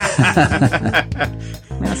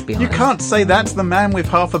Let's be honest. You can't say that's the man with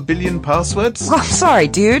 500 million passwords. Oh, I'm sorry,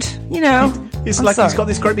 dude. You know. It's I'm like sorry. he's got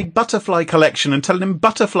this great big butterfly collection and telling him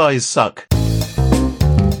butterflies suck.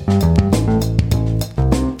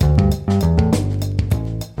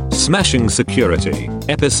 Smashing Security,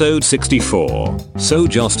 Episode 64. So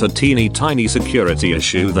just a teeny tiny security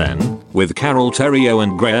issue then, with Carol Theriault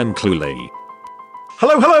and Graham Cluley.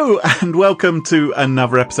 Hello, and welcome to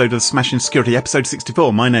another episode of Smashing Security, Episode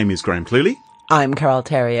 64. My name is Graham Cluley. I'm Carol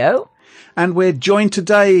Theriault. And we're joined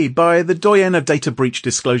today by the doyen of data breach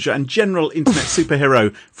disclosure and general internet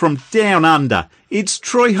superhero from down under. It's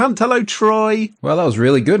Troy Hunt. Hello, Troy. Well, that was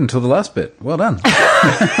really good until the last bit. Well done.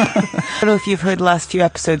 I don't know if you've heard the last few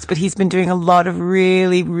episodes, but he's been doing a lot of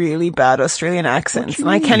really, really bad Australian accents. And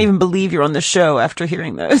I can't even believe you're on the show after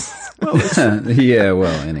hearing those. Yeah,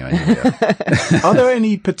 well, anyway. Yeah. Are there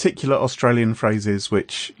any particular Australian phrases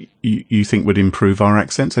which you think would improve our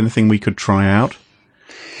accents? Anything we could try out?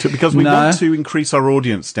 Because we want to increase our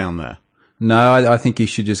audience down there. No, I think you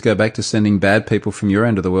should just go back to sending bad people from your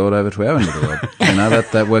end of the world over to our end of the world. You know,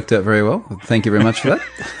 that worked out very well. Thank you very much for that.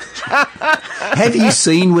 Have you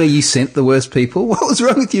seen where you sent the worst people? What was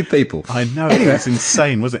wrong with you people? I know, It was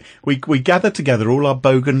insane, wasn't it? We gathered together all our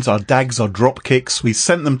bogans, our dags, our drop kicks. We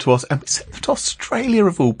sent them to us, and we sent them to Australia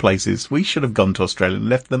of all places. We should have gone to Australia and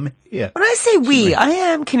left them here. When I say we, I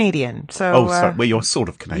am Canadian. So, Oh, sorry. Well, you're sort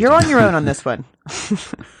of Canadian. You're on your own on this one.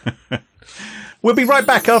 We'll be right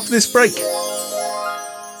back after this break.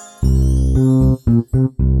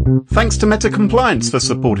 Thanks to Meta Compliance for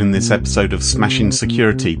supporting this episode of Smashing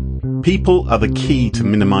Security. People are the key to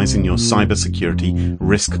minimizing your cybersecurity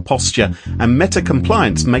risk posture, and Meta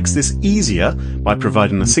Compliance makes this easier by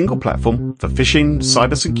providing a single platform for phishing,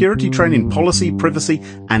 cybersecurity training, policy, privacy,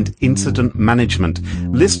 and incident management.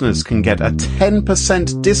 Listeners can get a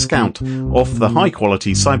 10% discount off the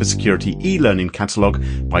high-quality cybersecurity e-learning catalog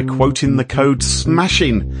by quoting the code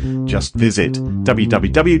SMASHING. Just visit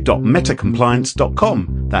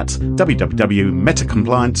www.metacompliance.com. That's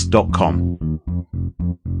www.metacompliance.com.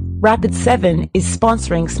 Rapid7 is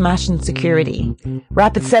sponsoring Smashing Security.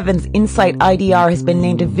 Rapid7's Insight IDR has been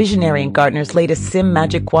named a visionary in Gartner's latest SIM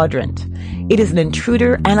Magic Quadrant. It is an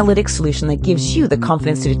intruder analytics solution that gives you the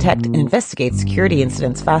confidence to detect and investigate security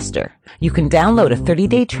incidents faster. You can download a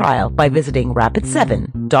 30-day trial by visiting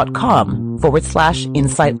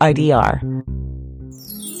rapid7.com/Insight IDR.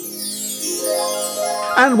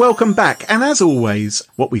 And welcome back. And as always,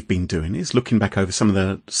 what we've been doing is looking back over some of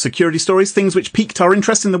the security stories, things which piqued our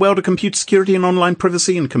interest in the world of computer security and online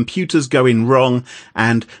privacy and computers going wrong.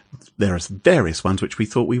 And there are various ones which we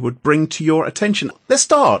thought we would bring to your attention. Let's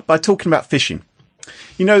start by talking about phishing.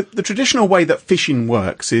 You know, the traditional way that phishing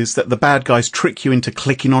works is that the bad guys trick you into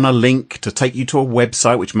clicking on a link to take you to a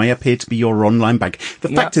website which may appear to be your online bank. The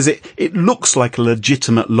fact is it looks like a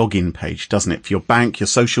legitimate login page, doesn't it, for your bank, your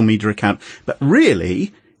social media account, but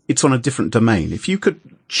really it's on a different domain. If you could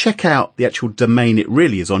check out the actual domain it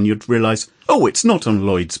really is on, you'd realise, oh, it's not on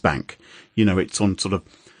Lloyd's Bank. You know, it's on sort of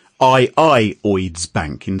Lloyd's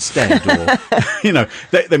Bank instead, or, you know,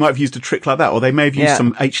 they might have used a trick like that, or they may have used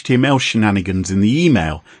some HTML shenanigans in the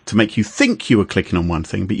email to make you think you were clicking on one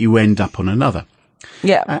thing, but you end up on another.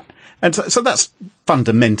 Yeah. And so that's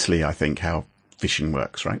fundamentally, I think, how phishing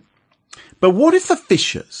works, right? But what if the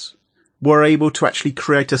phishers were able to actually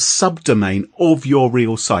create a subdomain of your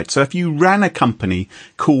real site? So if you ran a company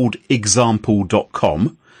called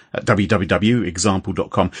example.com, at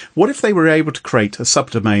www.example.com. What if they were able to create a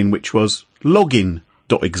subdomain which was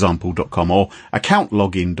login.example.com or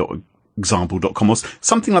accountlogin.example.com or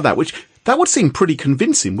something like that, that would seem pretty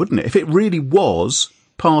convincing, wouldn't it? If it really was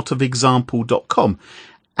part of example.com.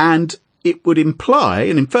 And it would imply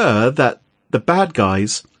and infer that the bad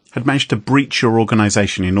guys had managed to breach your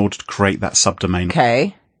organization in order to create that subdomain.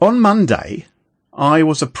 Okay. On Monday, I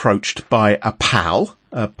was approached by a pal,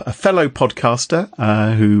 a fellow podcaster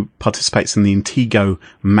who participates in the Intego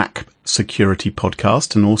Mac Security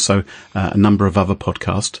podcast and also a number of other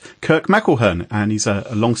podcasts, Kirk McElhearn, and he's a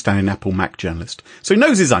long-standing Apple Mac journalist. So he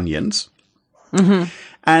knows his onions. Mm-hmm.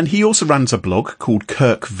 And he also runs a blog called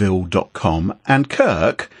Kirkville.com, and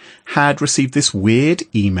Kirk had received this weird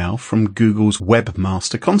email from Google's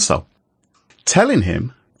Webmaster Console telling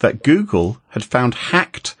him that Google had found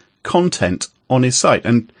hacked content on his site.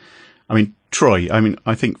 And I mean, Troy,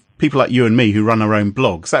 I think people like you and me who run our own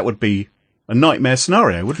blogs, that would be a nightmare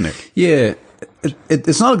scenario, wouldn't it? Yeah.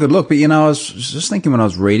 It's not a good look, but, you know, I was just thinking when I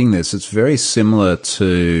was reading this, it's very similar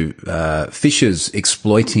to phishers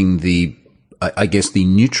exploiting the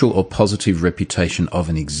neutral or positive reputation of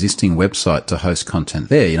an existing website to host content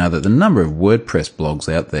there. You know, that the number of WordPress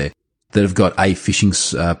blogs out there that have got a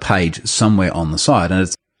phishing page somewhere on the site.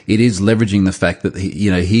 And it is leveraging the fact that,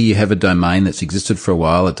 here you have a domain that's existed for a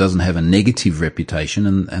while. It doesn't have a negative reputation,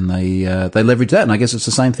 and they leverage that. And I guess it's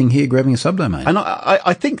the same thing here, grabbing a subdomain. And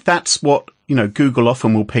I think that's what, Google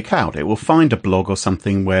often will pick out. It will find a blog or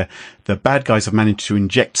something where the bad guys have managed to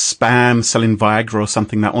inject spam, selling Viagra or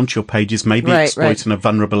something that onto your pages, maybe exploiting a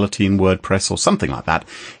vulnerability in WordPress or something like that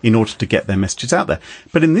in order to get their messages out there.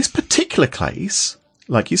 But in this particular case,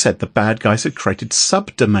 like you said, the bad guys had created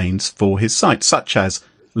subdomains for his site, such as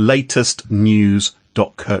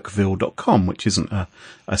latestnews.kirkville.com, which isn't a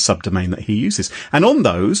subdomain that he uses. And on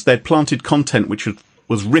those, they'd planted content which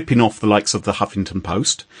was ripping off the likes of the Huffington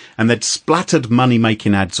Post, and they'd splattered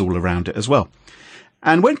money-making ads all around it as well.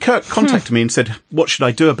 And when Kirk contacted me and said, what should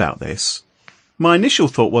I do about this? My initial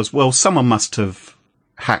thought was, well, someone must have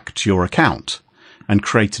hacked your account and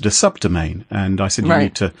created a subdomain. And I said, you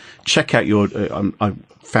need to check out I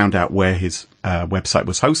found out where his website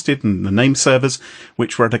was hosted and the name servers,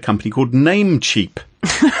 which were at a company called Namecheap.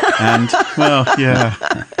 And, well, yeah.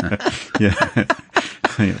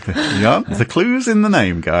 The clue's in the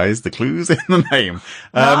name, guys. The clue's in the name.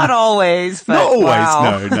 Not always. But not always.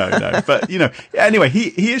 Wow. No. But, anyway,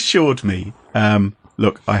 he assured me,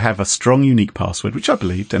 look, I have a strong, unique password, which I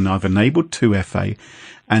believed, and I've enabled 2FA.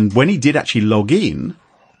 And when he did actually log in,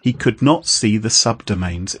 he could not see the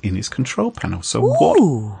subdomains in his control panel. So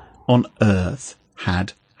what on earth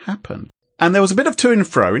had happened? And there was a bit of to and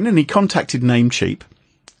fro, and he contacted Namecheap,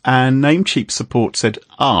 and Namecheap support said,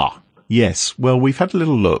 yes, well, we've had a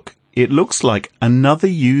little look. It looks like another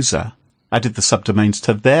user added the subdomains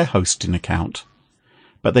to their hosting account,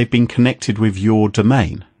 but they've been connected with your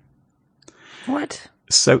domain. What?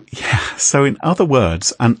 So in other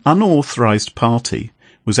words, an unauthorized party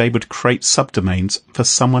was able to create subdomains for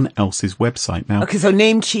someone else's website. Now, okay, so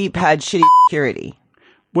Namecheap had shitty security.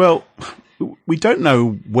 Well, we don't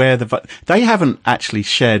know where they haven't actually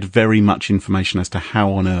shared very much information as to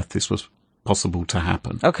how on earth this was possible to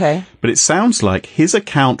happen. Okay. But it sounds like his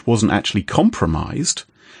account wasn't actually compromised,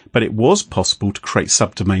 but it was possible to create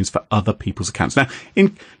subdomains for other people's accounts. Now,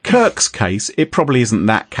 in Kirk's case, it probably isn't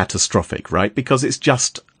that catastrophic, right? Because it's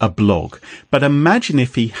just a blog. But imagine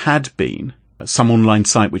if he had been some online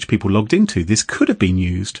site which people logged into. This could have been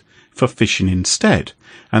used for phishing instead.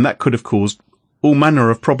 And that could have caused all manner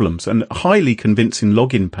of problems, and highly convincing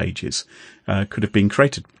login pages could have been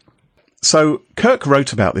created. So Kirk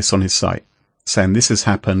wrote about this on his site, saying this has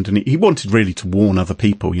happened, and he wanted really to warn other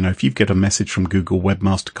people. If you get a message from Google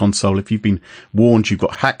Webmaster Console, if you've been warned you've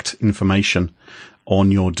got hacked information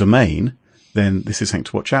on your domain, then this is something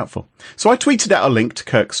to watch out for. So I tweeted out a link to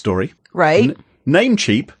Kirk's story. Right.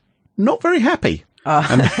 Namecheap, not very happy.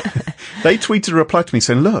 And they tweeted a reply to me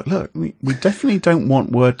saying, look, we definitely don't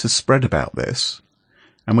want word to spread about this.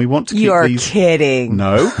 And we want to keep You're kidding.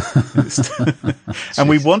 No. And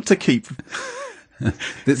we want to keep...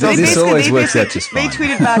 This always works out just fine. They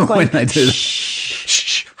tweeted back when like, they do.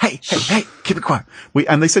 Shh, hey, keep it quiet.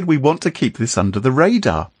 And they said, we want to keep this under the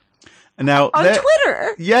radar. And now on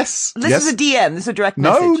Twitter? Yes. This is a DM. This is a direct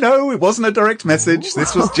message. No, it wasn't a direct message.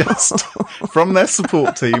 This was just from their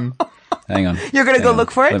support team. Hang on. You're going to go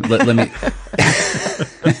look for it? Let me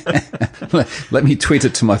let me tweet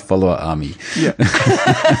it to my follower army. Yeah.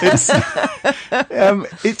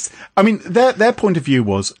 Their point of view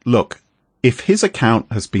was, look, if his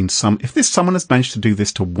account has been someone has managed to do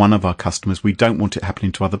this to one of our customers, we don't want it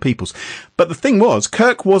happening to other people's. But the thing was,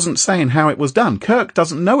 Kirk wasn't saying how it was done. Kirk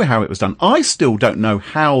doesn't know how it was done. I still don't know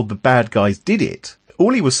how the bad guys did it.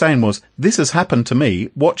 All he was saying was, this has happened to me.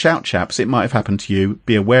 Watch out, chaps. It might have happened to you.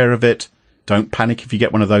 Be aware of it. Don't panic if you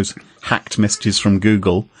get one of those hacked messages from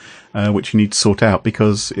Google, which you need to sort out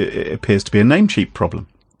because it appears to be a Namecheap problem.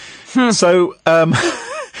 So,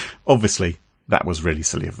 obviously, that was really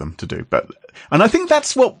silly of them to do. And I think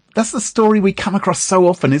that's the story we come across so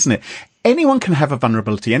often, isn't it? Anyone can have a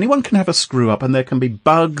vulnerability. Anyone can have a screw up, and there can be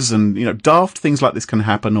bugs and, daft things like this can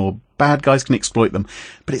happen, or bad guys can exploit them.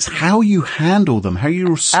 But it's how you handle them, how you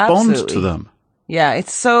respond to them. Yeah,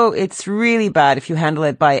 it's really bad if you handle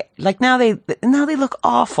it by, like, now they look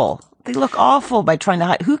awful. They look awful by trying to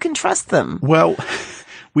hide. Who can trust them? Well,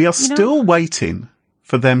 we are still waiting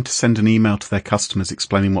for them to send an email to their customers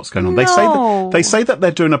explaining what's going on. No. They say that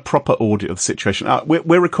they're doing a proper audit of the situation.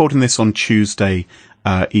 We're recording this on Tuesday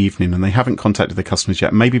evening, and they haven't contacted their customers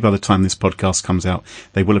yet. Maybe by the time this podcast comes out,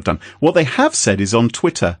 they will have done. What they have said is on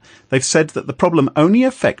Twitter, they've said that the problem only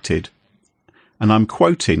affected, and I'm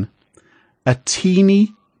quoting, a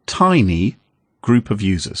teeny tiny group of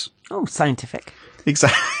users. Oh, scientific.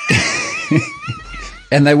 Exactly.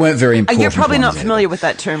 And they weren't very important. You're probably not ones familiar with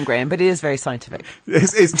that term, Graham, but it is very scientific.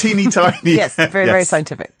 It's teeny tiny. Yes, very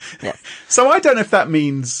scientific. Yes. So I don't know if that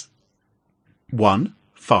means 1,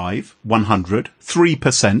 5, 100,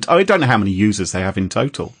 3%. I don't know how many users they have in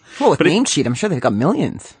total. Well, with Namecheap, I'm sure they've got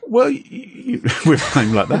millions. Well, with a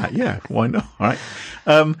name like that, yeah, why not? Right.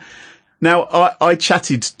 Now, I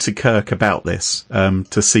chatted to Kirk about this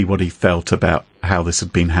to see what he felt about how this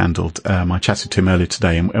had been handled. I chatted to him earlier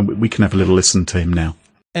today, and we can have a little listen to him now.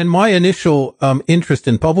 And my initial interest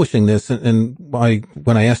in publishing this, and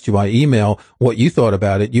when I asked you by email what you thought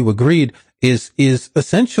about it, you agreed, is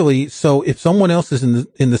essentially so if someone else is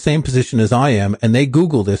in the same position as I am and they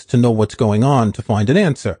Google this to know what's going on to find an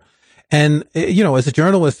answer. And, as a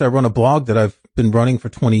journalist, I run a blog that I've been running for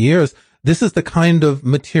 20 years. This is the kind of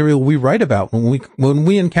material we write about when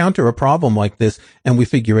we encounter a problem like this and we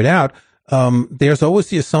figure it out. There's always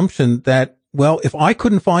the assumption that, well, if I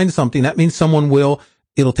couldn't find something, that means someone will.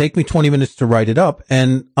 It'll take me 20 minutes to write it up,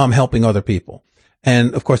 and I'm helping other people.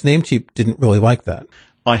 And, of course, Namecheap didn't really like that.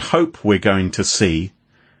 I hope we're going to see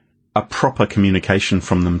a proper communication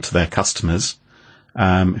from them to their customers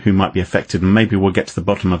who might be affected, and maybe we'll get to the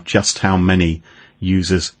bottom of just how many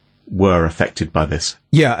users were affected by this.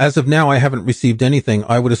 Yeah, as of now, I haven't received anything.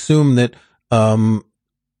 I would assume that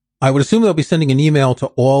they'll be sending an email to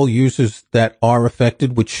all users that are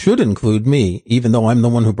affected, which should include me, even though I'm the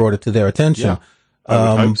one who brought it to their attention. Yeah.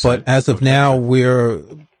 But as of now, we're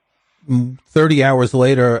 30 hours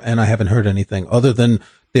later, and I haven't heard anything other than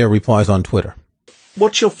their replies on Twitter.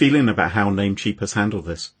 What's your feeling about how Namecheap has handled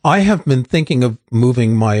this? I have been thinking of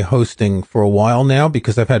moving my hosting for a while now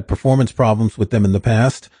because I've had performance problems with them in the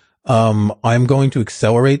past. I'm going to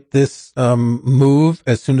accelerate this move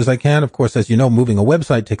as soon as I can. Of course, as you know, moving a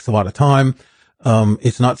website takes a lot of time.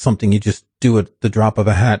 It's not something you just do at the drop of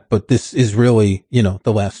a hat, but this is really,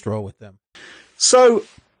 the last straw with them. So,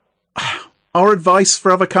 our advice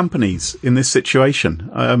for other companies in this situation.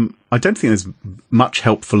 I don't think there's much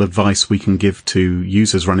helpful advice we can give to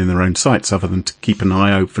users running their own sites other than to keep an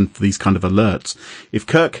eye open for these kind of alerts. If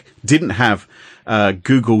Kirk didn't have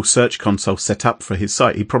Google Search Console set up for his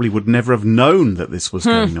site, he probably would never have known that this was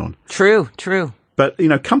going on. True. But,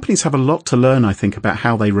 companies have a lot to learn, I think, about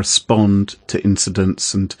how they respond to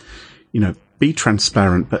incidents and, be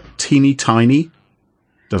transparent, but teeny tiny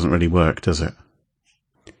doesn't really work, does it?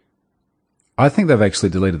 I think they've actually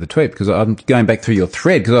deleted the tweet because I'm going back through your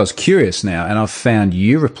thread because I was curious now and I've found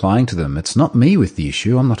you replying to them. It's not me with the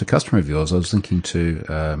issue. I'm not a customer of yours. I was linking to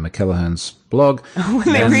McCallahan's blog.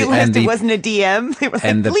 When they realized it wasn't a DM, they were like,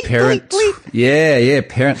 and the bleep, parent, bleep, bleep. Yeah,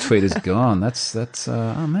 parent tweet is gone. That's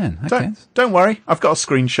oh man. Okay. Don't worry. I've got a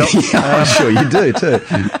screenshot. I'm sure you do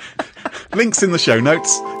too. Links in the show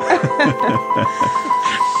notes.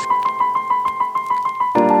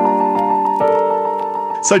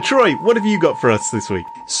 So, Troy, what have you got for us this week?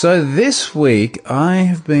 So this week I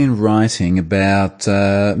have been writing about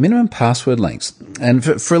minimum password lengths. And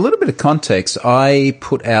for a little bit of context, I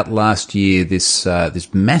put out last year this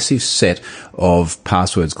massive set of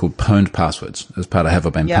passwords called pwned passwords as part of Have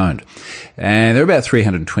I Been Pwned. And there are about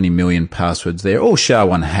 320 million passwords there, all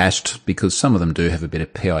SHA-1 hashed because some of them do have a bit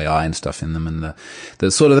of PII and stuff in them. And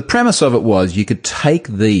the sort of the premise of it was you could take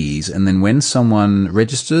these and then when someone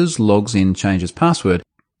registers, logs in, changes password,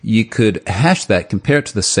 you could hash that, compare it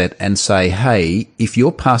to the set and say, hey, if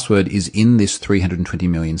your password is in this 320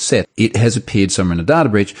 million set, it has appeared somewhere in a data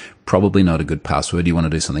breach, probably not a good password. You want to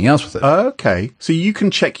do something else with it. Okay. So you can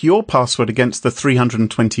check your password against the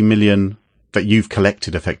 320 million that you've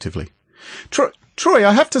collected effectively. Troy,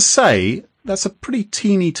 I have to say, that's a pretty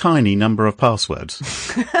teeny tiny number of passwords.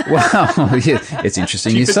 Wow. Yeah, it's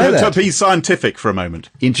interesting you say that. To be scientific for a moment.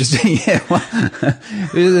 Interesting. Yeah.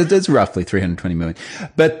 Well, it's roughly 320 million.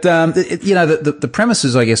 But, the premise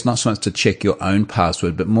is, I guess, not so much to check your own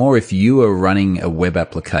password, but more if you are running a web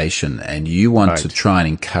application and you want to try and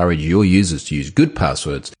encourage your users to use good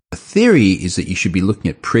passwords. The theory is that you should be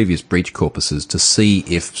looking at previous breach corpuses to see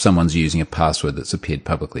if someone's using a password that's appeared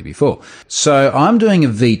publicly before. So I'm doing a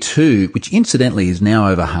V2, which incidentally is now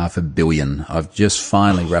over 500 million. I've just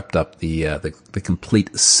finally wrapped up the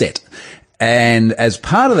complete set. And as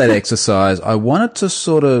part of that exercise, I wanted to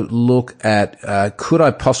sort of look at, could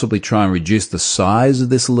I possibly try and reduce the size of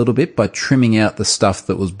this a little bit by trimming out the stuff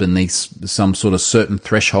that was beneath some sort of certain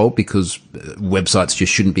threshold because websites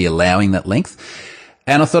just shouldn't be allowing that length.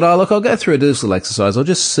 And I thought, I'll go through a digital exercise. I'll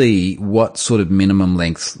just see what sort of minimum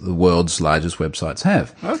length the world's largest websites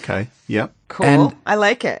have. Okay. Yep. Cool. And I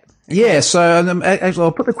like it. Yeah. So actually,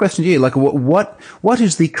 I'll put the question to you. Like, what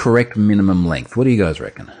is the correct minimum length? What do you guys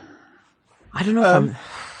reckon? I don't know if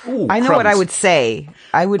Ooh, I know what I crumbs. would say.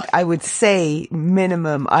 I would say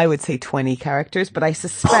minimum, 20 characters, but I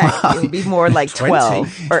suspect it would be more like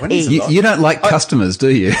 12 or 20 8. You don't like customers, do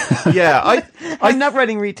you? Yeah, I'm not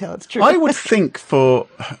running retail. It's true. I would think for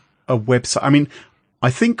a website, I mean, I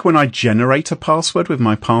think when I generate a password with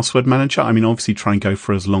my password manager, I mean, obviously try and go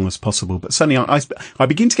for as long as possible, but certainly I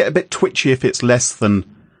begin to get a bit twitchy if it's less than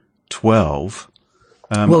 12.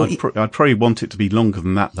 Well, I'd probably want it to be longer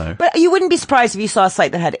than that, though. But you wouldn't be surprised if you saw a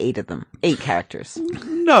site that had 8 of them, 8 characters.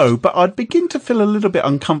 No, but I'd begin to feel a little bit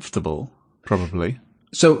uncomfortable, probably.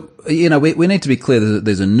 So, we need to be clear that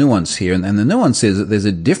there's a nuance here, and the nuance is that there's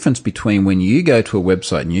a difference between when you go to a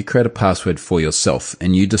website and you create a password for yourself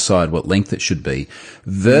and you decide what length it should be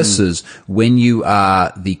versus when you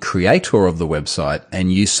are the creator of the website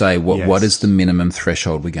and you say, what is the minimum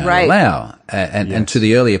threshold we're going to allow? And to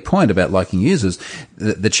the earlier point about liking users,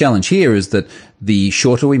 the challenge here is that the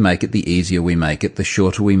shorter we make it, the easier we make it, the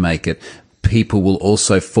shorter we make it, people will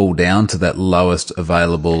also fall down to that lowest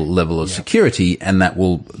available level of security, and that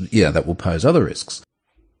will pose other risks.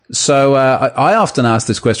 So I often ask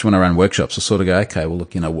this question when I run workshops. I sort of go, okay, well,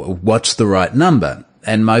 look, what's the right number?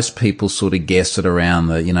 And most people sort of guess at around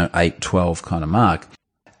the 8, 12 kind of mark.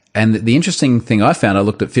 And the interesting thing I found, I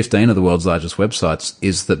looked at 15 of the world's largest websites,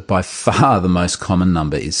 is that by far the most common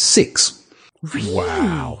number is 6.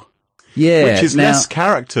 Wow. Yeah, Which is less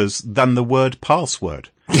characters than the word password.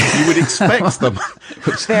 You would expect them.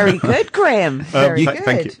 Very good, Graham. Very good.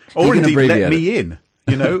 Thank you. Or can indeed, abbreviate let me in.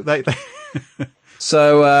 They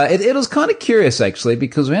So it was kind of curious, actually,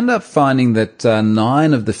 because we ended up finding that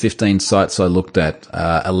 9 of the 15 sites I looked at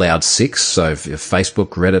allowed 6. So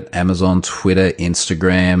Facebook, Reddit, Amazon, Twitter,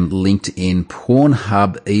 Instagram, LinkedIn,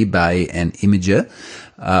 Pornhub, eBay, and Imager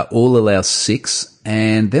all allow 6.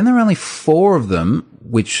 And then there were only 4 of them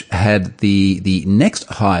which had the next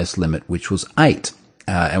highest limit, which was 8.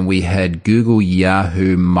 And we had Google,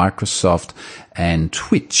 Yahoo, Microsoft, and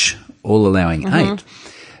Twitch all allowing 8.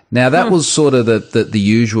 Now, that was sort of the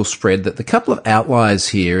usual spread. That the couple of outliers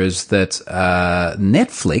here is that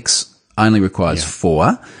Netflix only requires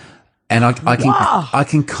 4, and I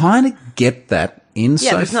can kind of get that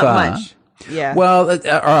insofar. there's not much. Yeah. Well, all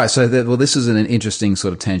right. So, this is an interesting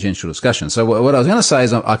sort of tangential discussion. So, what I was going to say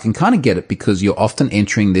is I can kind of get it because you're often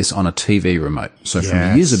entering this on a TV remote. So, from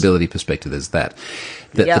a usability perspective, there's that.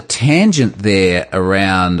 The tangent there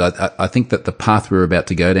around, I think that the path we're about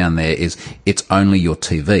to go down there is it's only your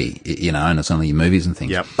TV, and it's only your movies and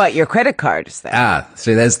things. Yep. But your credit card is there.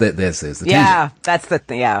 So there's the tangent. Yeah, that's the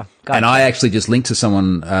thing. Yeah. And I actually just linked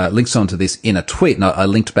someone to this in a tweet, and I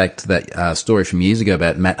linked back to that story from years ago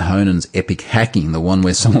about Matt Honen's epic hacking, the one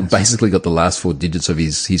where someone basically got the last 4 digits of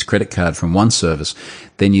his credit card from one service,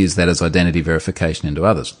 then used that as identity verification into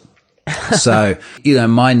others. So,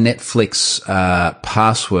 my Netflix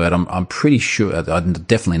password, I'm pretty sure, I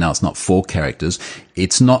definitely know it's not 4 characters.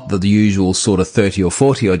 It's not the usual sort of 30 or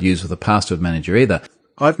 40 I'd use with a password manager either.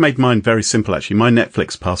 I've made mine very simple, actually. My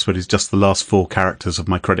Netflix password is just the last 4 characters of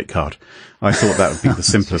my credit card. I thought that would be the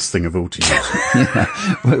simplest thing of all to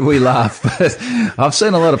use. We laugh, but I've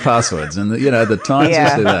seen a lot of passwords, and the times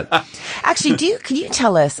you do that. Actually, can you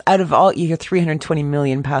tell us, out of all your 320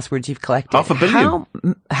 million passwords you've collected,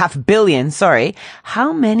 half a billion, sorry,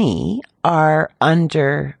 how many are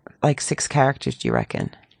under like 6 characters, do you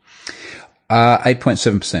reckon?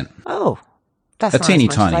 8.7%. Oh, that's a not teeny as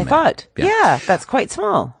much tiny as I thought. Yeah. Yeah, that's quite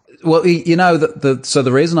small. Well, so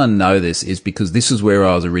the reason I know this is because this is where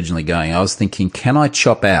I was originally going. I was thinking, can I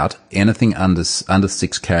chop out anything under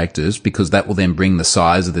 6 characters, because that will then bring the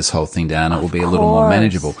size of this whole thing down. It will be a little more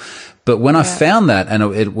manageable. But when I found that, and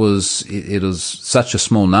it was such a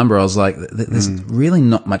small number, I was like, there's really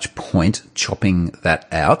not much point chopping that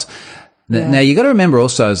out. Now, you got to remember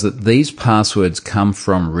also is that these passwords come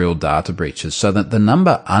from real data breaches, so that the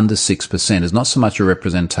number under 6% is not so much a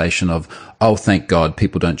representation of, oh, thank God,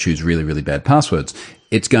 people don't choose really, really bad passwords.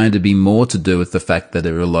 It's going to be more to do with the fact that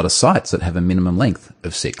there are a lot of sites that have a minimum length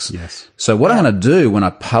of 6. Yes. So what I'm going to do when I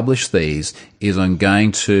publish these is I'm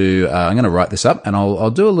going to write this up, and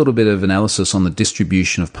I'll do a little bit of analysis on the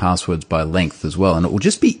distribution of passwords by length as well. And it will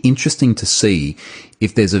just be interesting to see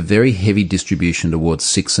if there's a very heavy distribution towards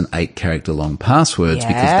 6 and 8 character long passwords,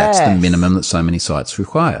 because that's the minimum that so many sites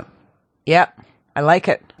require. Yep. I like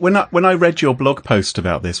it. When I read your blog post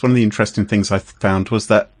about this, one of the interesting things I found was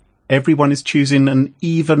that everyone is choosing an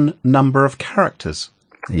even number of characters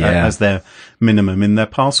as their minimum in their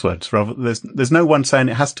passwords. Rather, there's no one saying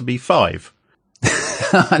it has to be 5.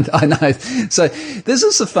 I know. So this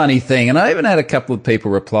is a funny thing, and I even had a couple of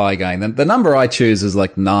people reply going, the number I choose is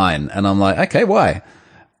like 9, and I'm like, okay, why?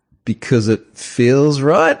 because it feels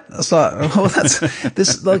right. It's like, oh,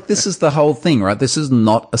 this is the whole thing, right? This is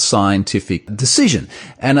not a scientific decision.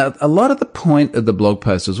 And a lot of the point of the blog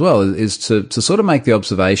post as well is to sort of make the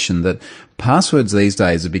observation that passwords these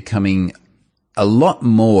days are becoming a lot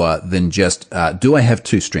more than just, do I have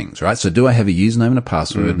two strings, right? So do I have a username and a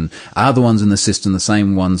password, and are the ones in the system the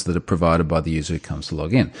same ones that are provided by the user who comes to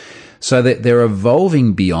log in? So that they're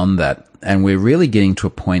evolving beyond that. And we're really getting to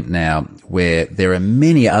a point now where there are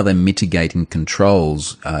many other mitigating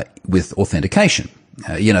controls with authentication.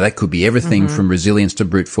 That could be everything from resilience to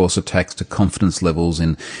brute force attacks to confidence levels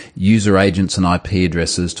in user agents and IP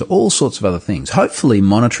addresses to all sorts of other things. Hopefully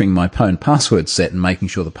monitoring my own password set and making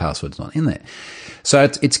sure the password's not in there. So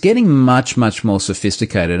it's getting much, much more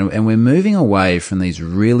sophisticated, and we're moving away from these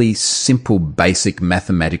really simple, basic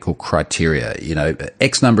mathematical criteria,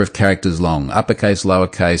 X number of characters long, uppercase,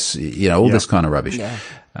 lowercase, all this kind of rubbish. Yeah.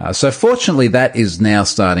 So fortunately that is now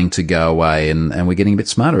starting to go away, and we're getting a bit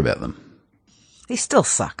smarter about them. They still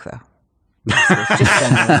suck, though.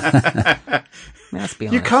 Let's be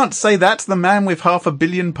honest. You can't say that to the man with 500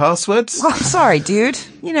 million passwords. Well, I'm sorry, dude.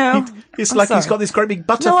 It's like he's got this great big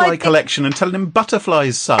butterfly collection and telling him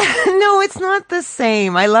butterflies suck. No, it's not the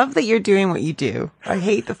same. I love that you're doing what you do. I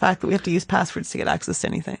hate the fact that we have to use passwords to get access to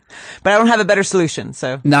anything. But I don't have a better solution,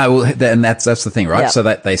 so. No, well, and that's the thing, right? Yep. So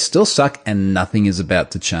that they still suck and nothing is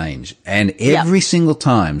about to change. And every single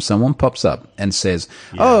time someone pops up and says,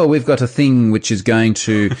 oh, we've got a thing which is going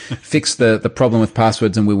to fix the problem with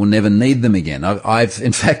passwords and we will never need them again.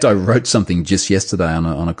 In fact, I wrote something just yesterday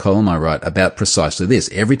on a column I write about precisely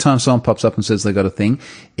this. Every time someone pops up and says they got a thing,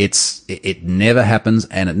 it never happens,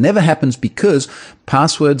 and it never happens because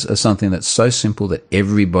passwords are something that's so simple that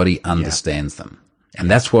everybody understands them.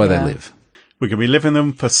 And that's why they live. We're going to be living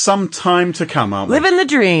them for some time to come, aren't we? Living the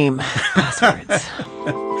dream. Passwords.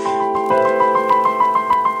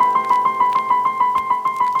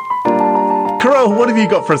 Carol, what have you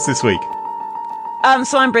got for us this week?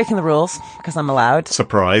 So I'm breaking the rules because I'm allowed.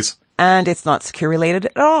 Surprise. And it's not secure related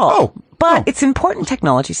at all. But it's important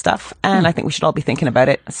technology stuff, and I think we should all be thinking about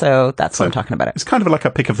it. So that's what I'm talking about. It's kind of like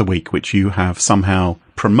a pick of the week, which you have somehow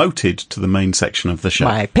promoted to the main section of the show.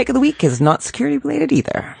 My pick of the week is not security related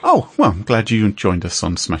either. Oh, well, I'm glad you joined us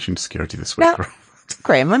on Smashing Security this week. Now,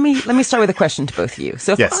 Graham, let me start with a question to both of you.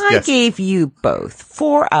 So if I gave you both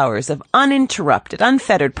 4 hours of uninterrupted,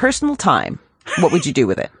 unfettered personal time, what would you do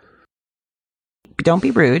with it? Don't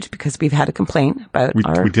be rude, because we've had a complaint about we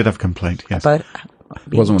did have a complaint, yes. About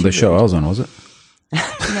it wasn't on the show I was on, was it?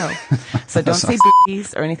 No. So don't say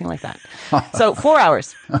boobies or anything like that. So 4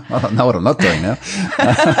 hours. I don't know what I'm not doing now.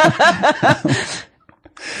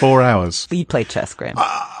 4 hours. You'd play chess, Graham.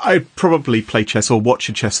 I'd probably play chess or watch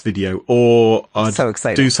a chess video, or I'd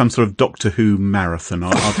do some sort of Doctor Who marathon.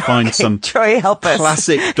 I'd find some Troy, help us.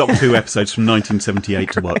 classic Doctor Who episodes from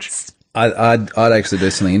 1978 to watch. I'd actually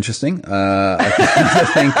do something interesting. I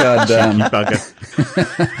think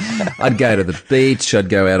I'd go to the beach. I'd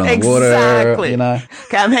go out on the water.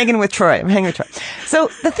 Okay, I'm hanging with Troy. So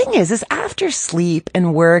the thing is after sleep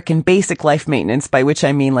and work and basic life maintenance, by which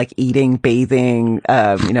I mean like eating, bathing,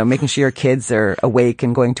 making sure your kids are awake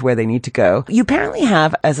and going to where they need to go, you apparently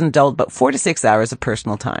have, as an adult, about 4 to 6 hours of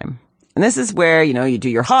personal time. And this is where, you do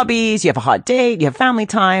your hobbies, you have a hot date, you have family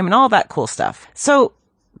time, and all that cool stuff. So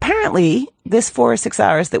apparently, this 4 or 6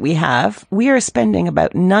 hours that we have, we are spending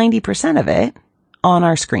about 90% of it on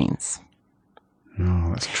our screens. Oh,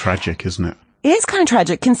 that's tragic, isn't it? It is kind of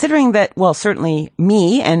tragic, considering that, well, certainly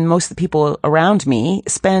me and most of the people around me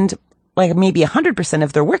spend like maybe 100%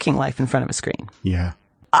 of their working life in front of a screen. Yeah.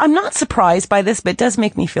 I'm not surprised by this, but it does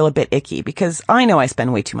make me feel a bit icky, because I know I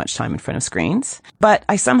spend way too much time in front of screens, but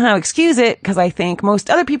I somehow excuse it because I think most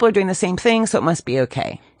other people are doing the same thing, so it must be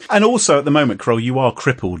okay. And also at the moment, Kroll, you are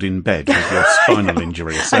crippled in bed with your spinal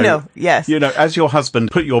injury. So, I know, yes. As your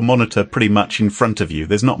husband put your monitor pretty much in front of you,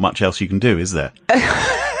 there's not much else you can do, is there?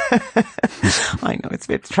 I know,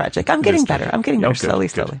 it's tragic. I'm getting better. Slowly.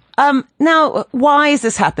 Now, why has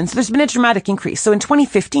this happened? So there's been a dramatic increase. So in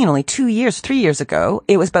 2015, only 3 years ago,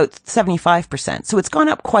 it was about 75%. So it's gone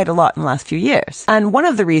up quite a lot in the last few years. And one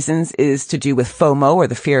of the reasons is to do with FOMO, or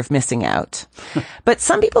the fear of missing out. But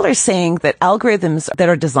some people are saying that algorithms that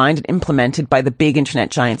are designed and implemented by the big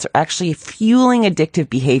internet giants are actually fueling addictive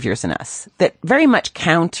behaviors in us that very much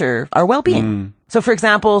counter our well-being. So, for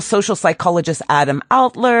example, social psychologist Adam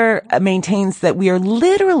Altler maintains that we are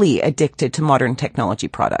literally addicted to modern technology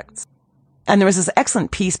products. And there was this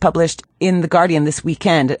excellent piece published in The Guardian this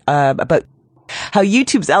weekend about how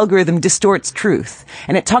YouTube's algorithm distorts truth.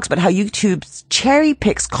 And it talks about how YouTube cherry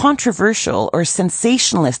picks controversial or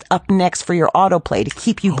sensationalist up next for your autoplay to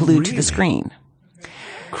keep you glued to the screen.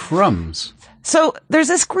 Crumbs. So there's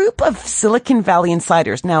this group of Silicon Valley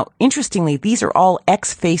insiders. Now, interestingly, these are all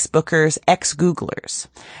ex-Facebookers, ex-Googlers,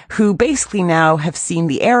 who basically now have seen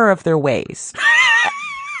the error of their ways.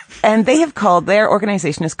 And they have called, their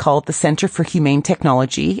organization is called the Center for Humane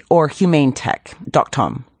Technology, or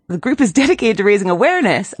HumaneTech.com. The group is dedicated to raising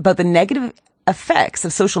awareness about the negative effects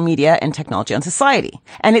of social media and technology on society.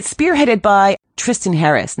 And it's spearheaded by Tristan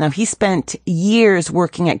Harris. Now, he spent years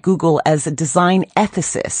working at Google as a design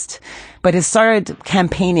ethicist, but has started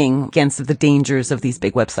campaigning against the dangers of these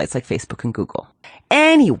big websites like Facebook and Google.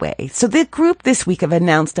 Anyway, so the group this week have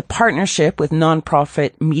announced a partnership with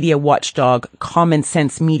nonprofit media watchdog Common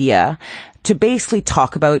Sense Media to basically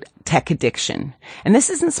talk about tech addiction. And this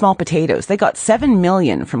isn't small potatoes. They got $7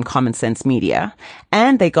 million from Common Sense Media,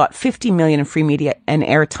 and they got $50 million in free media and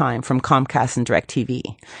airtime from Comcast and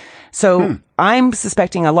DirecTV. So I'm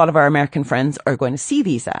suspecting a lot of our American friends are going to see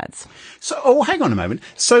these ads. So, hang on a moment.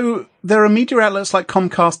 So there are media outlets like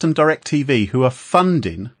Comcast and DirecTV who are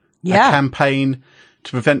funding a campaign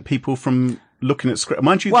to prevent people from looking at script.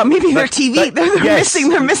 Mind you, well, maybe their TV.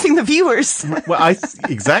 They're missing the viewers. Well,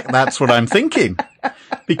 that's what I'm thinking.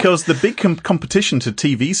 Because the big competition to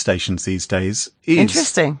TV stations these days is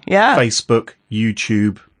interesting. Yeah, Facebook,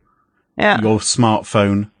 YouTube. Your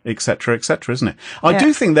smartphone, etc., isn't it? I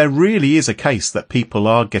do think there really is a case that people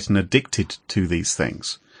are getting addicted to these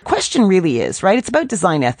things. Question really is, right? It's about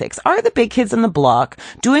design ethics. Are the big kids on the block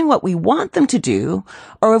doing what we want them to do,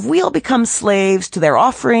 or have we all become slaves to their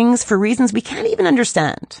offerings for reasons we can't even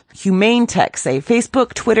understand? Humane tech, say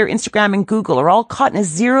Facebook, Twitter, Instagram, and Google are all caught in a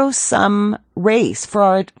zero-sum race for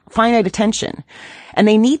our finite attention. And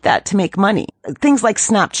they need that to make money. Things like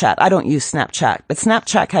Snapchat. I don't use Snapchat, but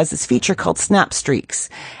Snapchat has this feature called Snap Streaks.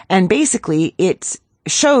 And basically it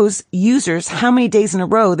shows users how many days in a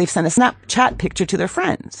row they've sent a Snapchat picture to their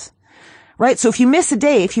friends. Right? So if you miss a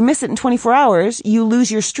day, if you miss it in 24 hours, you lose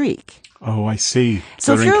your streak. Oh, I see.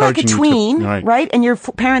 So if you're like a tween, right, and your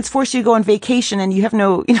parents force you to go on vacation and you have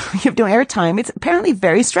no airtime, it's apparently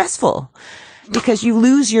very stressful because you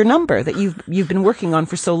lose your number that you've been working on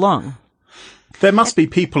for so long. There must be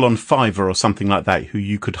people on Fiverr or something like that who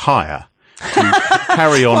you could hire to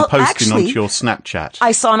carry on posting onto your Snapchat.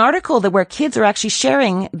 I saw an article where kids are actually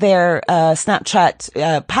sharing their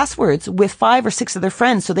Snapchat passwords with 5 or 6 of their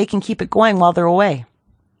friends so they can keep it going while they're away.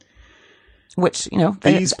 Which,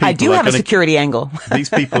 I do have a security angle. These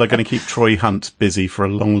people are going to keep Troy Hunt busy for a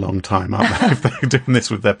long, long time, aren't they, if they're doing this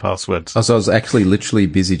with their passwords? So I was actually literally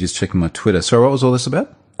busy just checking my Twitter. So what was all this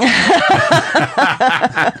about?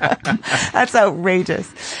 That's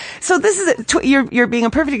outrageous. So this is you're being a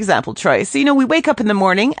perfect example, Troy. So we wake up in the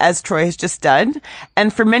morning, as Troy has just done,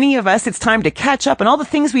 and for many of us, it's time to catch up on all the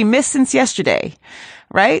things we missed since yesterday.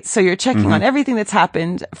 Right? So you're checking on everything that's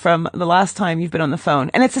happened from the last time you've been on the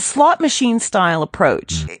phone. And it's a slot machine style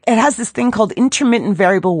approach. It has this thing called intermittent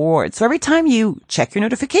variable reward. So every time you check your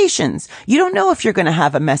notifications, you don't know if you're going to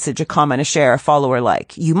have a message, a comment, a share, a follow, or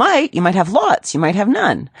like. You might have lots, you might have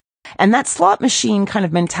none. And that slot machine kind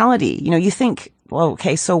of mentality, you think, well,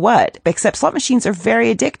 okay, so what? Except slot machines are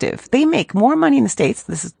very addictive. They make more money in the States.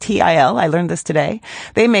 This is TIL. I learned this today.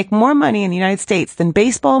 They make more money in the United States than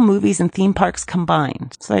baseball, movies, and theme parks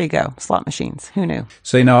combined. So there you go. Slot machines. Who knew?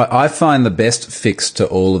 So, I find the best fix to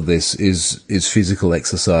all of this is physical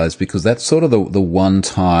exercise, because that's sort of the one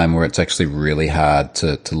time where it's actually really hard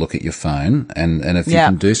to look at your phone. And if you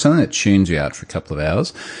can do something that tunes you out for a couple of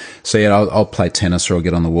hours. So, I'll play tennis or I'll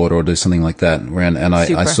get on the water or do something like that. And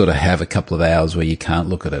I sort of have a couple of hours where you can't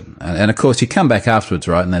look at it. And of course you come back afterwards,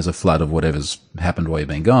 right? And there's a flood of whatever's happened while you've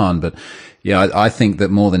been gone. But I think that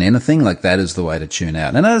more than anything, like that is the way to tune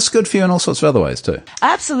out. And it's good for you in all sorts of other ways too.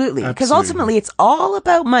 Absolutely. Because ultimately it's all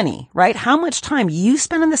about money, right? How much time you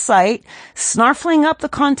spend on the site, snarfling up the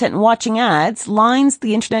content and watching ads lines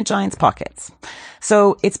the internet giants' pockets.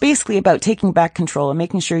 So it's basically about taking back control and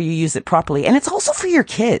making sure you use it properly. And it's also for your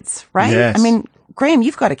kids, right? Yes. I mean, Graham,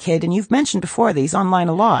 you've got a kid and you've mentioned before that he's online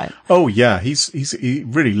a lot. Oh yeah, he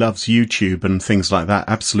really loves YouTube and things like that.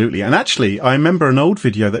 Absolutely. And actually, I remember an old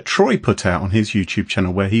video that Troy put out on his YouTube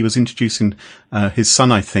channel where he was introducing his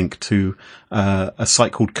son, I think, to a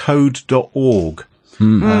site called code.org,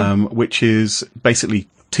 which is basically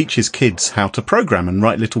teaches kids how to program and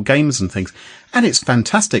write little games and things. And it's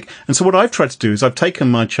fantastic. And so what I've tried to do is I've taken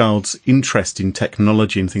my child's interest in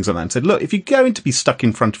technology and things like that and said, look, if you're going to be stuck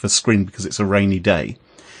in front of a screen because it's a rainy day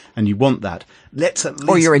and you want that, let's at least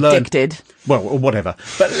or you're addicted. Well, or whatever.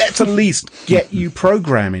 But let's at least get you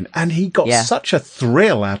programming. And he got such a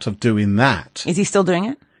thrill out of doing that. Is he still doing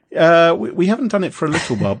it? We haven't done it for a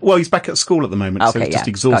little while. Well, he's back at school at the moment, so he's just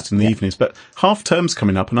exhausted in the evenings. But half term's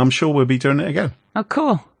coming up, and I'm sure we'll be doing it again. Oh,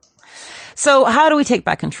 cool. So how do we take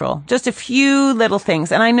back control? Just a few little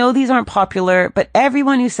things. And I know these aren't popular, but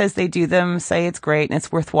everyone who says they do them say it's great and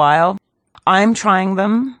it's worthwhile. I'm trying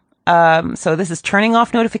them. So this is turning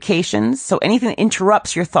off notifications. So anything that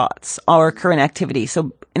interrupts your thoughts or current activity.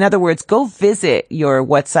 So in other words, go visit your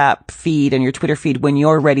WhatsApp feed and your Twitter feed when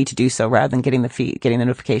you're ready to do so rather than getting the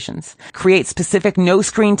notifications. Create specific no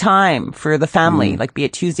screen time for the family, like be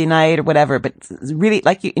it Tuesday night or whatever. But really,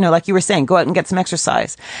 like you were saying, go out and get some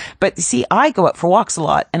exercise. But you see, I go out for walks a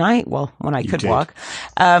lot and when I could walk,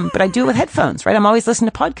 but I do it with headphones, right? I'm always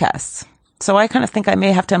listening to podcasts. So I kind of think I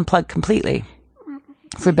may have to unplug completely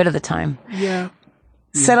for a bit of the time. Yeah.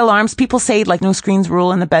 Set alarms. People say like no screens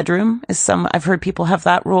rule in the bedroom I've heard people have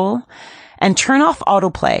that rule. And turn off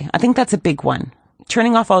autoplay. I think that's a big one.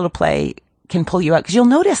 Turning off autoplay can pull you out because you'll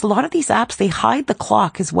notice a lot of these apps, they hide the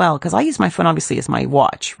clock as well. Cause I use my phone obviously as my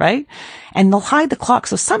watch, right? And they'll hide the clock.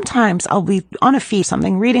 So sometimes I'll be on a feed,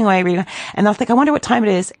 something reading away, and I'll think, I wonder what time it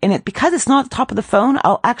is. And because it's not at the top of the phone,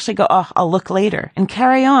 I'll actually go, I'll look later and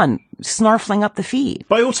carry on snarfling up the feed.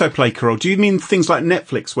 By autoplay, Carol, do you mean things like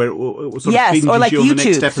Netflix where it sort of yes, or like you on the next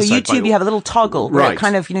YouTube. episode? So YouTube, you have a little toggle where it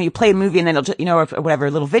kind of, you play a movie and then it'll just, or whatever,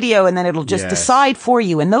 a little video, and then it'll just decide for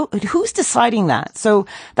you. And who's deciding that? So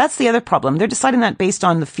that's the other problem. They're deciding that based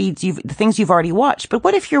on the feeds the things you've already watched. But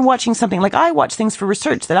what if you're watching something like I watch things for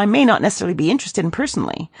research that I may not necessarily be interested in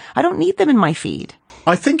personally? I don't need them in my feed.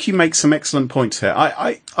 I think you make some excellent points here.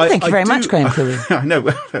 Thank you very much, Graham Cooley. I know.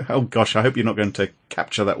 Oh gosh, I hope you're not going to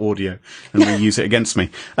capture that audio and reuse it against me.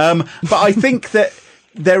 But I think that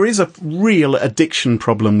there is a real addiction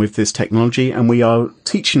problem with this technology, and we are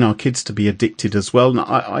teaching our kids to be addicted as well. And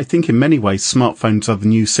I think in many ways, smartphones are the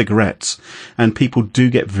new cigarettes, and people do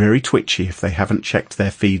get very twitchy if they haven't checked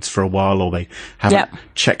their feeds for a while, or they haven't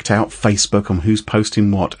checked out Facebook on who's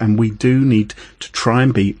posting what. And we do need to try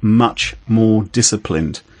and be much more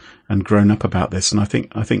disciplined and grown up about this. And I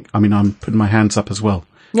think, I'm putting my hands up as well.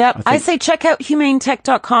 Yep. I say check out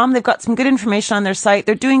humanetech.com. They've got some good information on their site.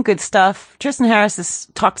 They're doing good stuff. Tristan Harris has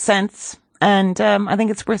talked sense, and I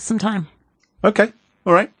think it's worth some time. Okay.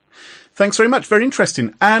 All right. Thanks very much. Very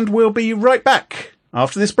interesting. And we'll be right back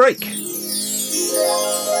after this break.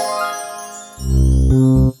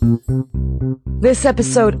 This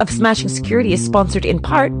episode of Smashing Security is sponsored in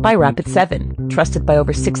part by Rapid7. Trusted by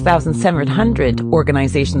over 6,700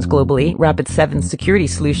 organizations globally, Rapid7's security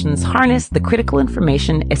solutions harness the critical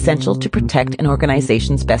information essential to protect an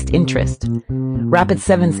organization's best interest.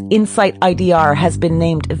 Rapid7's Insight IDR has been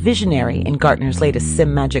named a visionary in Gartner's latest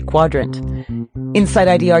SIM Magic Quadrant. Insight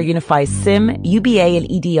IDR unifies SIM, UBA,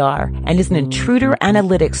 and EDR, and is an intruder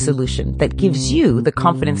analytics solution that gives you the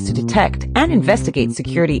confidence to detect and investigate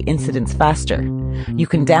security incidents faster. You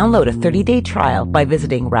can download a 30-day trial by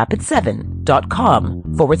visiting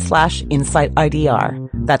rapid7.com/InsightIDR.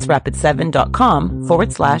 That's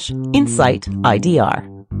rapid7.com/InsightIDR.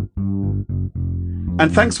 And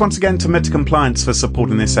thanks once again to MetaCompliance for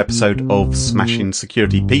supporting this episode of Smashing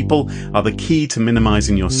Security. People are the key to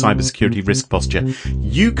minimizing your cybersecurity risk posture.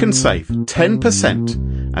 You can save 10%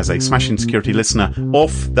 as a Smashing Security listener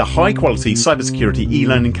off the high-quality cybersecurity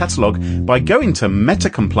e-learning catalog by going to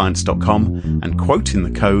metacompliance.com and quoting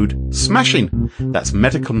the code SMASHING. That's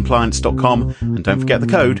metacompliance.com, and don't forget the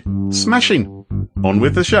code SMASHING. On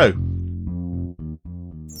with the show.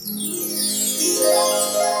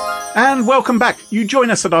 And welcome back. You join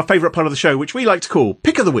us at our favourite part of the show, which we like to call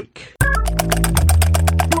Pick of the Week.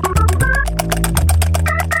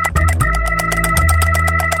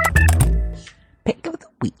 Pick of the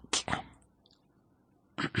Week.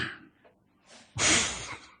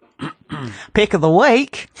 Pick of the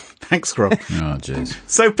Week. Thanks, Rob. Oh, jeez.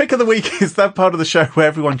 So Pick of the Week is that part of the show where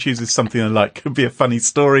everyone chooses something they like. Could be a funny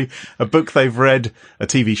story, a book they've read, a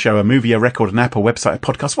TV show, a movie, a record, an app, a website, a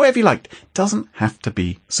podcast, whatever you like. Doesn't have to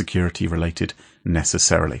be security related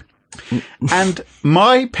necessarily. And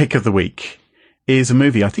my Pick of the Week is a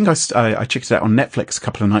movie. I think I checked it out on Netflix a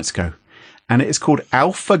couple of nights ago, and it is called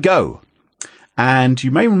AlphaGo. And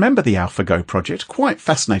you may remember the AlphaGo project. Quite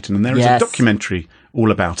fascinating. And there is a documentary all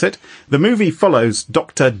about it. The movie follows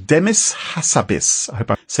Dr. Demis Hassabis. I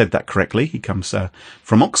hope I said that correctly. He comes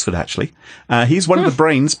from Oxford, actually. He's one of the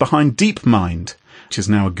brains behind DeepMind, which is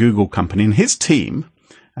now a Google company. And his team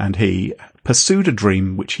and he pursued a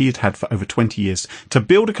dream which he had had for over 20 years to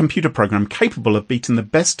build a computer program capable of beating the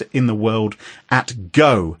best in the world at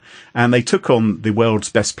Go. And they took on the world's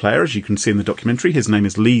best player, as you can see in the documentary. His name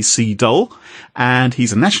is Lee Sedol, and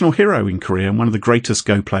he's a national hero in Korea and one of the greatest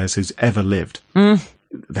Go players who's ever lived.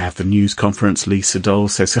 they have the news conference. Lee Sedol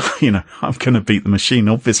says, I'm going to beat the machine.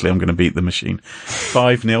 Obviously, I'm going to beat the machine.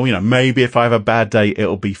 5-0. Maybe if I have a bad day,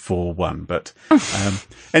 it'll be 4-1. But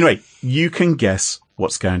anyway, you can guess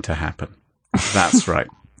what's going to happen. That's right.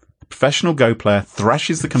 Professional Go player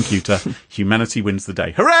thrashes the computer. Humanity wins the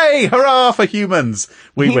day. Hooray! Hurrah for humans!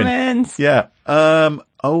 We win. Yeah.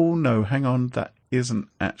 Oh no, hang on. That isn't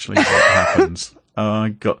actually what happens. I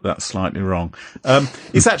got that slightly wrong.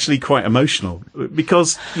 It's actually quite emotional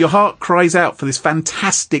because your heart cries out for this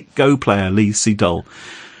fantastic Go player, Lee Sedol,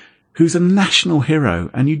 who's a national hero,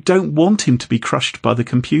 and you don't want him to be crushed by the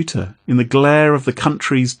computer. In the glare of the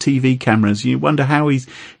country's TV cameras, you wonder how he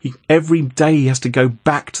every day he has to go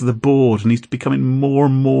back to the board and he's becoming more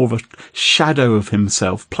and more of a shadow of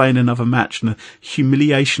himself, playing another match, and the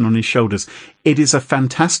humiliation on his shoulders. It is a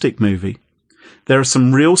fantastic movie. There are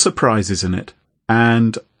some real surprises in it,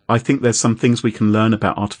 and I think there's some things we can learn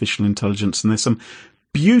about artificial intelligence, and there's some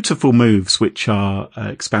beautiful moves which are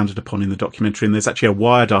expounded upon in the documentary. And there's actually a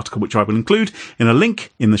Wired article which I will include in a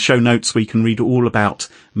link in the show notes where you can read all about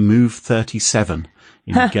Move 37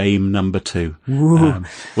 in game number 2,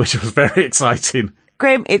 which was very exciting.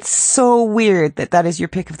 Graham, it's so weird that is your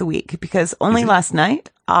pick of the week, because only last night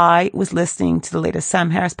I was listening to the latest Sam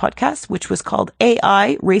Harris podcast, which was called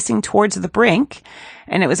AI Racing Towards the Brink.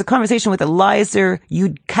 And it was a conversation with Eliezer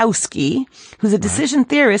Yudkowsky, who's a decision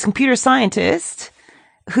theorist, computer scientist,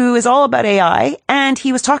 who is all about AI, and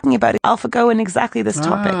he was talking about AlphaGo and exactly this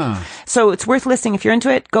topic. So it's worth listening. If you're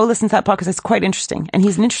into it, go listen to that podcast. It's quite interesting, and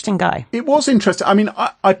he's an interesting guy. It was interesting. I mean,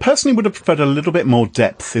 I personally would have preferred a little bit more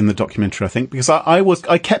depth in the documentary, I think, because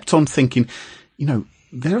I kept on thinking,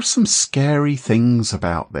 there are some scary things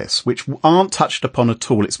about this which aren't touched upon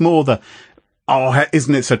at all. It's more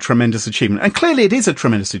isn't it a tremendous achievement? And clearly it is a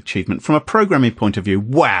tremendous achievement from a programming point of view.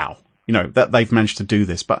 Wow. That they've managed to do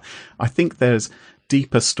this. But I think there's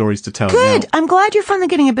deeper stories to tell. Good. Now, I'm glad you're finally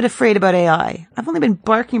getting a bit afraid about AI. I've only been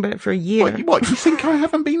barking about it for a year. What you think I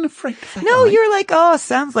haven't been afraid of AI? No, you're like,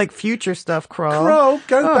 sounds like future stuff, Kroll. Kroll,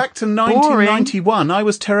 go back to 1991. Boring. I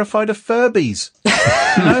was terrified of Furbies.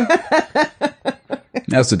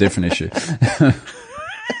 That's a different issue.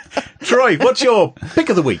 Troy, what's your pick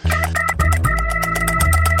of the week?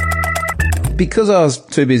 Because I was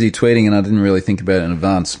too busy tweeting and I didn't really think about it in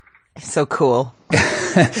advance. So cool.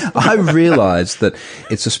 I realised that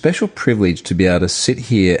it's a special privilege to be able to sit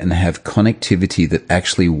here and have connectivity that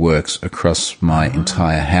actually works across my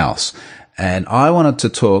entire house. And I wanted to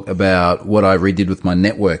talk about what I redid with my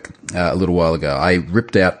network a little while ago. I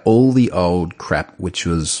ripped out all the old crap, which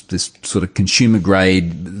was this sort of consumer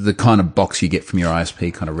grade, the kind of box you get from your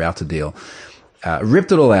ISP kind of router deal.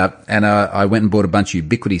 Ripped it all out, and I went and bought a bunch of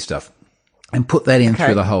Ubiquity stuff and put that in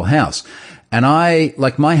through the whole house. And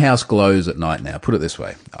my house glows at night now, put it this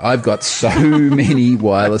way. I've got so many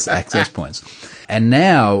wireless access points. And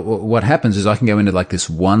now what happens is I can go into this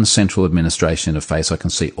one central administration interface. I can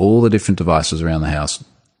see all the different devices around the house.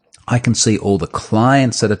 I can see all the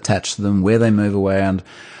clients that attach to them, where they move around.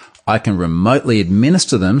 I can remotely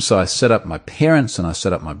administer them. So I set up my parents and I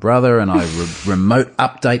set up my brother, and I remote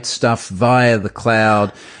update stuff via the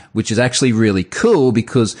cloud, which is actually really cool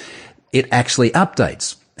because it actually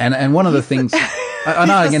updates. And one of the things I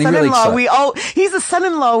know, I'm getting really excited. He's a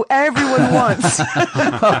son-in-law everyone wants.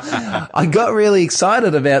 I got really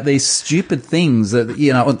excited about these stupid things that,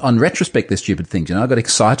 on retrospect, they're stupid things. I got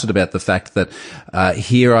excited about the fact that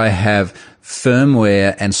here I have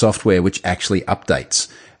firmware and software which actually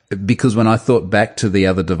updates. Because when I thought back to the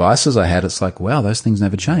other devices I had, it's like, wow, those things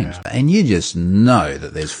never change. Yeah. And you just know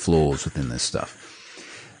that there's flaws within this stuff.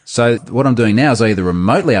 So what I'm doing now is I either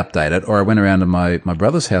remotely update it, or I went around to my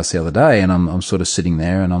brother's house the other day, and I'm sort of sitting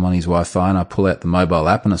there and I'm on his Wi-Fi, and I pull out the mobile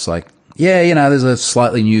app and it's like, there's a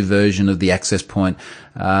slightly new version of the access point.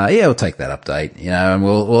 We'll take that update, and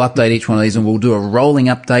we'll update each one of these, and we'll do a rolling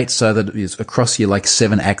update so that it's across your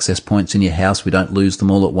 7 access points in your house. We don't lose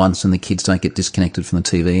them all at once and the kids don't get disconnected from the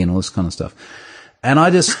TV and all this kind of stuff. And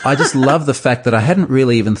I just love the fact that I hadn't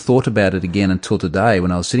really even thought about it again until today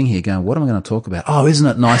when I was sitting here going, what am I going to talk about? Oh, isn't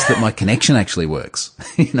it nice that my connection actually works?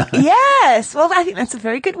 Yes. Well, I think that's a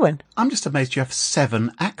very good one. I'm just amazed you have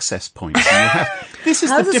 7 access points. This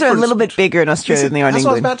is houses are a little bit bigger in Australia than they are in England. That's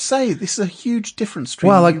what I was about to say. This is a huge difference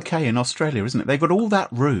between the UK and Australia, isn't it? They've got all that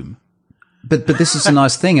room. But this is a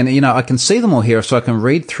nice thing. And, I can see them all here, so I can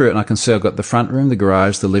read through it, and I can see I've got the front room, the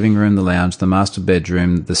garage, the living room, the lounge, the master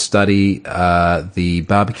bedroom, the study, the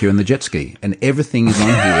barbecue, and the jet ski. And everything is on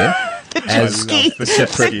here. The jet ski. The jet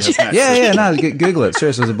ski. Yeah, no, Google it.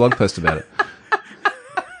 Seriously, there's a blog post about it.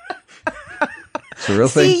 It's a real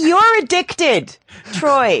thing. See, you're addicted,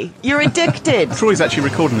 Troy. You're addicted. Troy's actually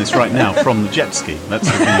recording this right now from the jet ski. That's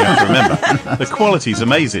the thing you have to remember. The quality's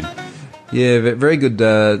amazing. Yeah, very good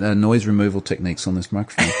noise removal techniques on this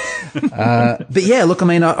microphone. But yeah, look, I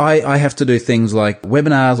mean, I have to do things like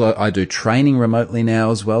webinars. I do training remotely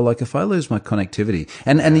now as well. Like if I lose my connectivity,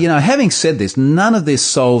 and you know, having said this, none of this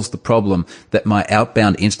solves the problem that my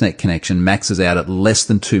outbound internet connection maxes out at less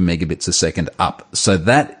than 2 megabits a second up. So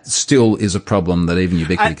that still is a problem that even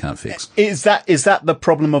Ubiquiti can't fix. Is that the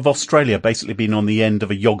problem of Australia basically being on the end of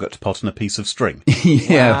a yogurt pot and a piece of string?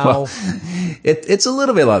 Yeah, Wow. well, it's a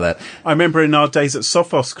little bit like that. I remember in our days at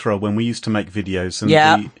Sophos, Carol, when we used to make videos and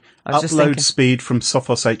Yeah. the I was just upload thinking. speed from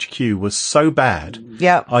Sophos HQ was so bad.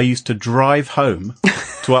 Yep. I used to drive home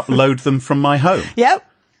to upload them from my home. Yep.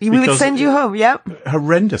 We would Because- send you home. Yep.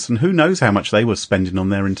 Horrendous. And who knows how much they were spending on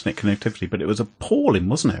their internet connectivity, but it was appalling,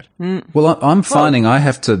 wasn't it? Well, I'm finding I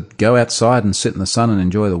have to go outside and sit in the sun and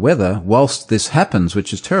enjoy the weather whilst this happens,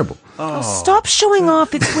 which is terrible. Stop showing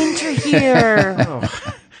off. It's winter here.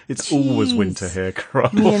 It's always winter here, Carol.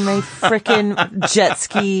 Me and my frickin' jet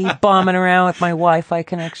ski bombing around with my Wi-Fi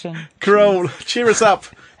connection. Carol, cheer us up.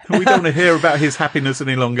 We don't want to hear about his happiness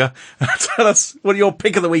any longer. Tell us what your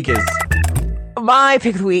pick of the week is. My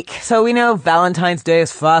pick of the week. So we know Valentine's Day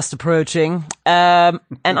is fast approaching. And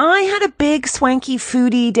I had a big swanky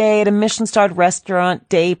foodie day at a Michelin-starred restaurant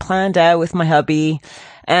day planned out with my hubby.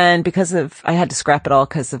 And I had to scrap it all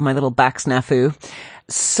because of my little back snafu.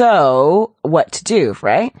 So what to do,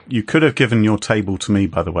 right? You could have given your table to me,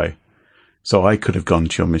 by the way. So I could have gone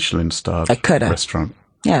to your Michelin-starred I could have. restaurant.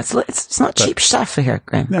 Yeah, it's not cheap stuff here,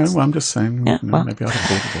 Graham. No, well, I'm just saying, Yeah, well. maybe I'd have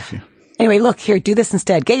bought it off you. Anyway, look, here, do this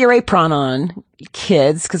instead. Get your apron on,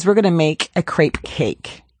 kids, because we're going to make a crepe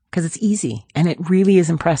cake. Because it's easy, and it really is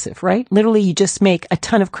impressive, right? Literally, you just make a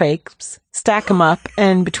ton of crepes, stack them up,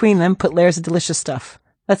 and between them, put layers of delicious stuff.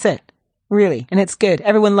 That's it. Really. And it's good.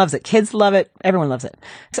 Everyone loves it. Kids love it. Everyone loves it.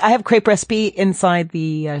 So I have a crepe recipe inside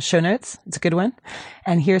the show notes. It's a good one.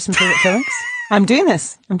 And here's some favorite fillings. I'm doing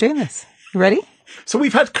this. You ready? So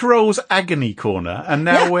we've had Carol's agony corner, and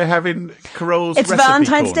now we're having Carol's It's recipe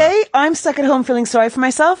Valentine's corner. Day. I'm stuck at home feeling sorry for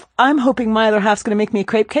myself. I'm hoping my other half's going to make me a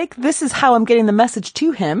crepe cake. This is how I'm getting the message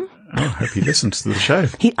to him. Oh, I hope he listens to the show.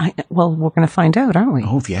 Well, we're going to find out, aren't we?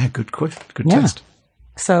 Oh, yeah, good Yeah. test.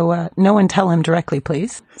 So no one tell him directly,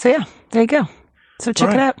 please. So yeah, there you go. So check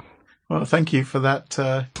All it right. out. Well, thank you for that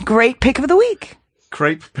Great pick of the week.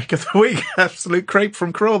 crepe pick of the week. Absolute crepe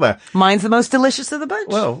from Carol there. Mine's the most delicious of the bunch.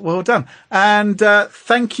 Well done. And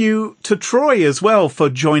thank you to Troy as well for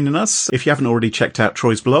joining us. If you haven't already checked out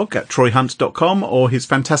Troy's blog at troyhunt.com or his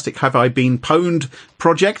fantastic Have I Been Pwned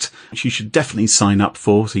project, which you should definitely sign up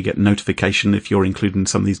for so you get notification if you're included in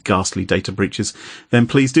some of these ghastly data breaches, then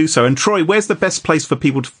please do so. And Troy, where's the best place for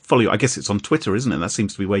people to follow you? I guess it's on Twitter, isn't it? That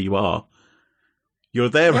seems to be where you are. You're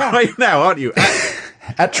there right now, aren't you?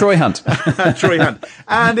 At Troy Hunt. Troy Hunt.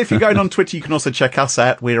 And if you're going on Twitter, you can also check us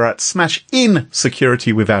out. We're at Smash In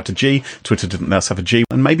Security without a G. Twitter didn't let us have a G.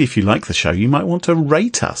 And maybe if you like the show, you might want to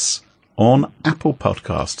rate us on Apple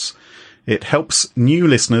Podcasts. It helps new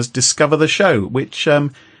listeners discover the show, which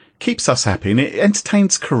keeps us happy. And it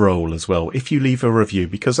entertains Carol as well if you leave a review,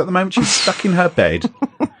 because at the moment she's stuck in her bed,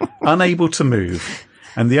 unable to move.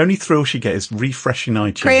 And the only thrill she gets is refreshing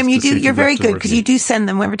iTunes. Graham, to see if you're very left a good because review. you do send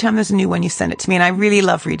them every time there's a new one. You send it to me, and I really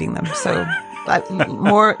love reading them. So,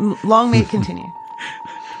 long may it continue.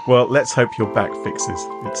 Well, let's hope your back fixes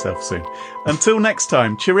itself soon. Until next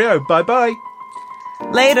time, cheerio, bye-bye.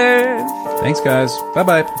 Later. Thanks, guys.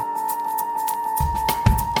 Bye-bye.